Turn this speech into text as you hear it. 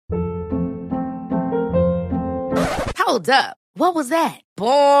Hold up. What was that?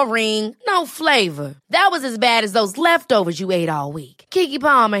 Boring. No flavor. That was as bad as those leftovers you ate all week. Keke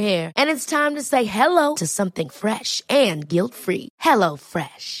Palmer here. And it's time to say hello to something fresh and guilt-free. Hello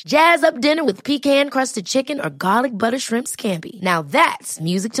Fresh. Jazz up dinner with pecan-crusted chicken or garlic butter shrimp scampi. Now that's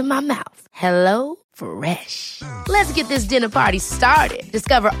music to my mouth. Hello Fresh. Let's get this dinner party started.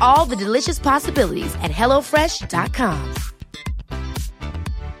 Discover all the delicious possibilities at hellofresh.com.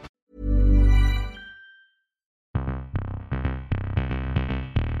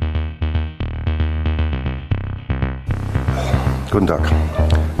 Guten Tag.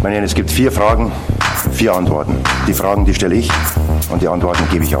 Meine Herren, es gibt 4 Fragen, 4 Antworten. Die Fragen, die stelle ich und die Antworten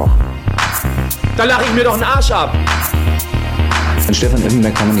gebe ich auch. Da lache ich mir doch einen Arsch ab. An Stefan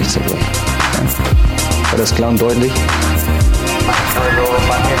Effenberg kann man nicht zerbrechen. Ja. War das klar und deutlich?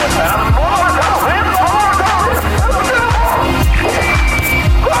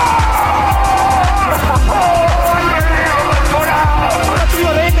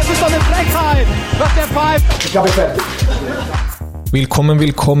 Das ist doch eine Frechheit, was der pfeift. Ich habe fertig.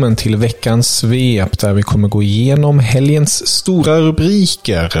 Välkommen till veckans svep där vi kommer gå igenom helgens stora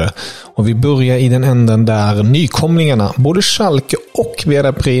rubriker. Och vi börjar i den änden där nykomlingarna, både Schalke och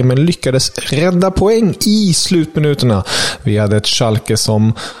Werder Bremen, lyckades rädda poäng i slutminuterna. Vi hade ett Schalke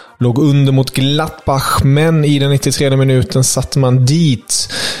som låg under mot Gladbach, men i den 93:e minuten satte man dit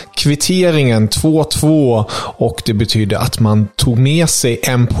kvitteringen 2-2 och det betydde att man tog med sig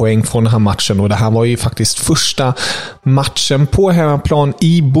en poäng från den här matchen, och det här var ju faktiskt första matchen på hemmaplan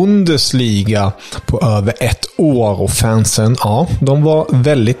i Bundesliga på över ett år, och fansen, ja, de var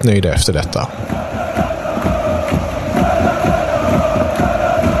väldigt nöjda efter detta.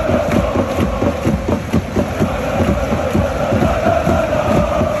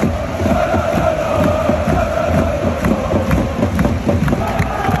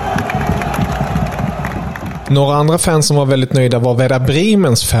 Några andra fans som var väldigt nöjda var Werder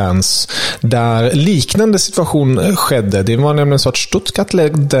Bremens fans, där liknande situation skedde. Det var nämligen så att Stuttgart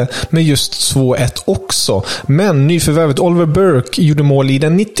ledde med just 2-1 också. Men nyförvärvet Oliver Burke gjorde mål i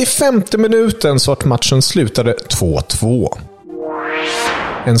den 95:e minuten så att matchen slutade 2-2.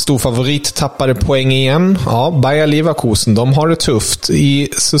 En stor favorit tappade poäng igen. Ja, Bayer Leverkusen, de har det tufft. I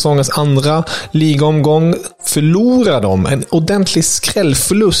säsongens andra ligaomgång förlorar de en ordentlig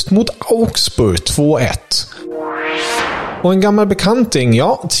skrällförlust mot Augsburg 2-1. Och en gammal bekanting,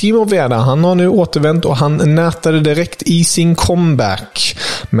 ja, Timo Werner, han har nu återvänt och han nätade direkt i sin comeback.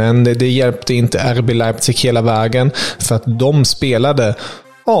 Men det hjälpte inte RB Leipzig hela vägen, för att de spelade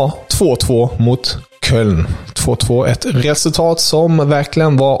 2-2 mot Köln. 2-2, ett resultat som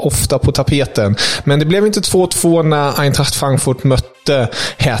verkligen var ofta på tapeten. Men det blev inte 2-2 när Eintracht Frankfurt mötte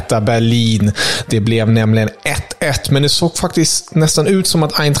Hertha Berlin. Det blev nämligen 1-1, men det såg faktiskt nästan ut som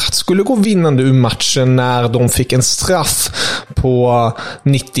att Eintracht skulle gå vinnande ur matchen när de fick en straff på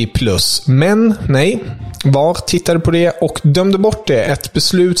 90+. Men nej, VAR tittade på det och dömde bort det. Ett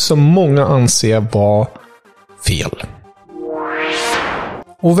beslut som många anser var fel.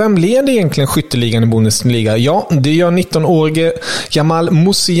 Och vem leder egentligen skytteligan i Bundesliga? Ja, det gör 19-årige Jamal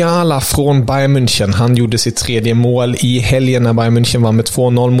Musiala från Bayern München. Han gjorde sitt 3:e mål i helgen när Bayern München vann med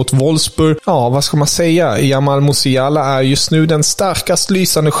 2-0 mot Wolfsburg. Ja, vad ska man säga? Jamal Musiala är just nu den starkast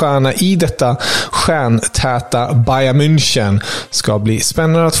lysande stjärna i detta stjärntäta Bayern München. Ska bli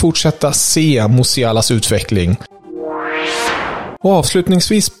spännande att fortsätta se Musialas utveckling. Och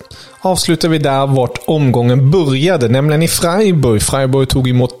avslutningsvis avslutar vi där vart omgången började, nämligen i Freiburg. Freiburg tog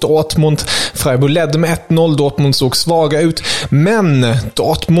emot Dortmund. Freiburg ledde med 1-0. Dortmund såg svaga ut, men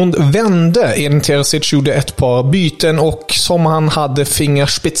Dortmund vände. Edin Terzic gjorde ett par byten och som han hade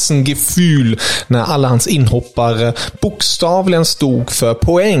Fingerspitzengefühl när alla hans inhoppare bokstavligen stod för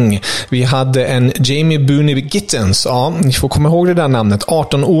poäng. Vi hade en Jamie Boone-Gittens, ja, ni får komma ihåg det där namnet,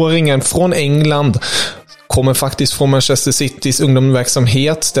 18-åringen från England. Kommer faktiskt från Manchester Citys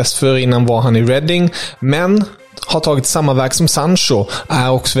ungdomsverksamhet. Dessförinnan var han i Reading, men har tagit samma väg som Sancho.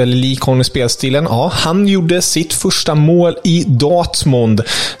 Är också väldigt lik honom i spelstilen. Ja, han gjorde sitt första mål i Dortmund.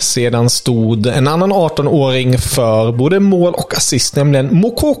 Sedan stod en annan 18-åring för både mål och assist, nämligen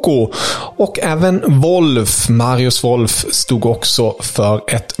Mokoko. Och även Wolf, Marius Wolf, stod också för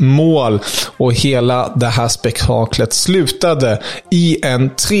ett mål. Och hela det här spektaklet slutade i en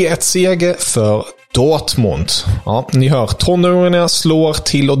 3-1-seger för Dortmund. Ja, ni hör, tonåringarna slår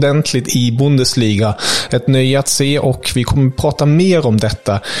till ordentligt i Bundesliga. Ett nöje att se, och vi kommer prata mer om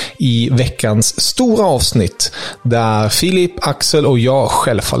detta i veckans stora avsnitt där Filip, Axel och jag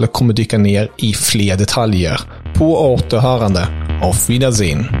självfallet kommer dyka ner i fler detaljer. På återhörande. Auf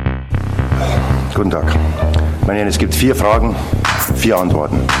Wiedersehen. Guten Tag. Meine Herren, es gibt 4 Fragen, 4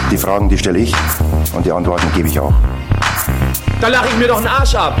 Antworten. Die Fragen, die stelle ich und die Antworten gebe ich auch. Da lache ich mir doch einen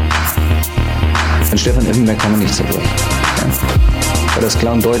Arsch ab. An Stefan Effenberg kann man nicht zerbrechen. Ja. War das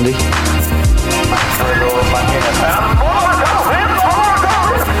klar und deutlich?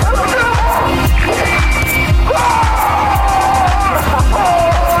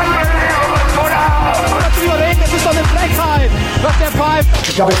 Das ist doch eine Frechheit, was der pfeift.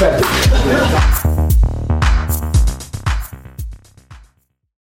 Ich habe fertig.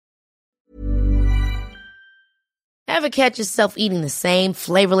 Ever catch yourself eating the same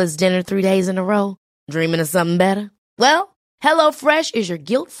flavorless dinner 3 days in a row? Dreaming of something better? Well, HelloFresh is your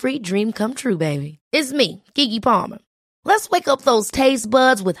guilt-free dream come true, baby. It's me, Keke Palmer. Let's wake up those taste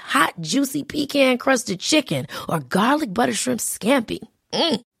buds with hot, juicy pecan-crusted chicken or garlic butter shrimp scampi.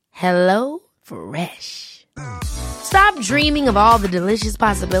 Hello Fresh. Stop dreaming of all the delicious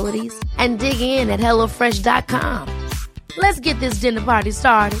possibilities and dig in at HelloFresh.com. Let's get this dinner party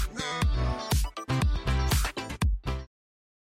started.